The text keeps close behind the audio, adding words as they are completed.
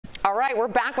All right, we're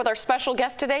back with our special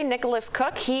guest today, Nicholas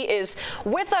Cook. He is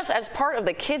with us as part of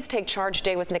the Kids Take Charge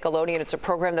Day with Nickelodeon. It's a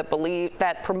program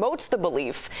that promotes the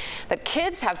belief that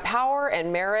kids have power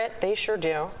and merit. They sure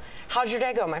do. How'd your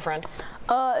day go, my friend?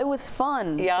 It was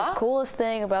fun. Yeah? The coolest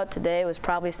thing about today was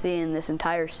probably seeing this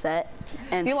entire set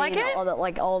and you seeing like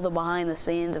it? all the behind the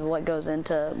scenes of what goes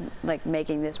into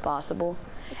making this possible.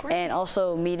 Great. And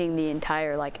also meeting the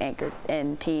entire anchor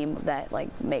and team that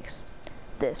makes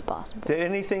this possible. Did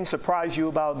anything surprise you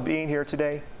about being here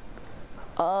today?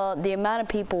 The amount of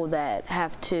people that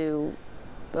have to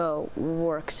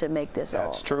work to make this all.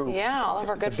 That's true. Yeah, all of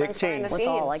our good friends behind the With scenes.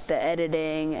 all the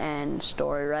editing and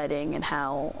story writing and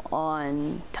how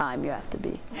on time you have to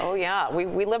be. Oh yeah,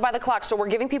 we live by the clock, so we're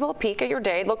giving people a peek at your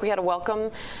day. Look, we had a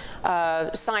welcome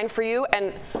sign for you,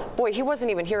 and boy, he wasn't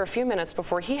even here a few minutes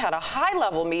before he had a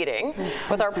high-level meeting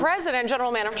with our president,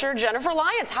 general manager Jennifer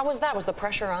Lyons. How was that? Was the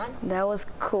pressure on? That was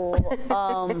cool.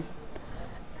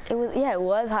 It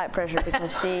was high pressure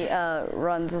because she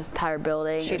runs this entire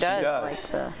building. She does.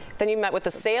 Then you met with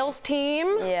the sales team.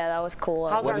 Yeah, that was cool.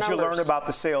 What did you learn about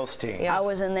the sales team? Yeah. I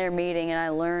was in their meeting and I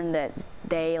learned that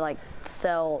they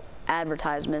sell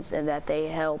advertisements and that they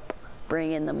help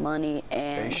bring in the money.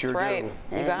 And they sure right.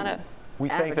 do. You got it. We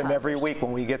thank them every week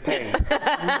when we get paid.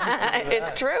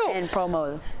 It's true. And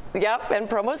promo. Yep, and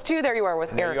promos too. There you are with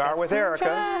Erica. There you are with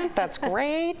Erica. That's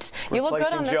great. You look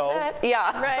good on the Joe. set.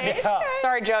 Yeah. Right.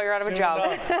 Sorry, Joe, you're out of a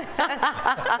job.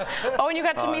 Oh, and you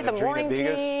got to meet the morning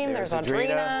team. There's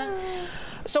Audrina.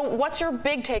 So what's your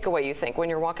big takeaway, you think, when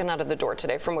you're walking out of the door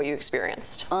today from what you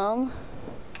experienced?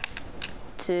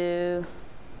 To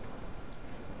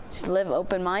just live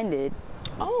open-minded.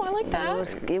 Oh, I like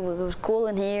that. It was cool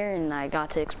in here, and I got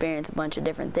to experience a bunch of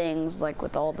different things,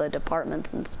 with all the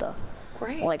departments and stuff.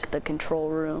 Great. Like the control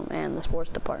room and the sports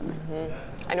department.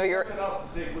 Mm-hmm. I know you're. Something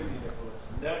else to take with you,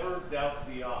 Nicholas. Never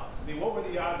doubt the odds. I mean, what were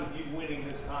the odds of you winning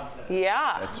this contest?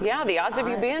 Yeah, yeah. The odds of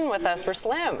you being with us were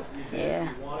slim.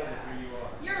 Yeah. You wanted it, here you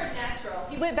are. You're a natural.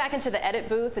 He went back into the edit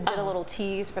booth and did a little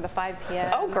tease for the 5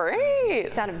 p.m. Oh,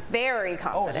 great. Sounded very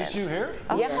confident. Oh, is this you here?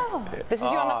 Yeah. This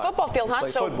is you on the football field, huh? Play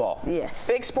football. Yes.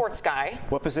 Big sports guy.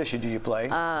 What position do you play?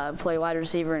 Play wide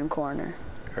receiver and corner.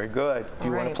 Very good. Do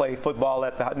you want to play football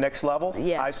at the next level?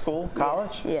 Yes. High school,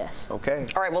 college? Yes. Okay.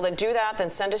 All right, well then do that, then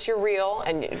send us your reel,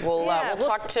 and we'll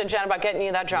talk to Jen about getting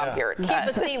you that job here. Keep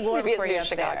the seat warm CBS for you News up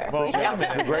Chicago. there. Well,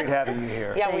 It's been great having you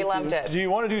here. Yeah, we loved it. do you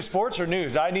want to do sports or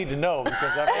news? I need to know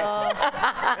because I've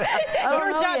got some.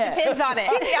 Your job depends on it.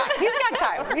 He's got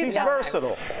time. He's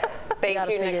versattle. Thank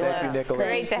you, Nicholas. Thank you, Nicholas.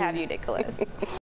 Great to have you, Nicholas.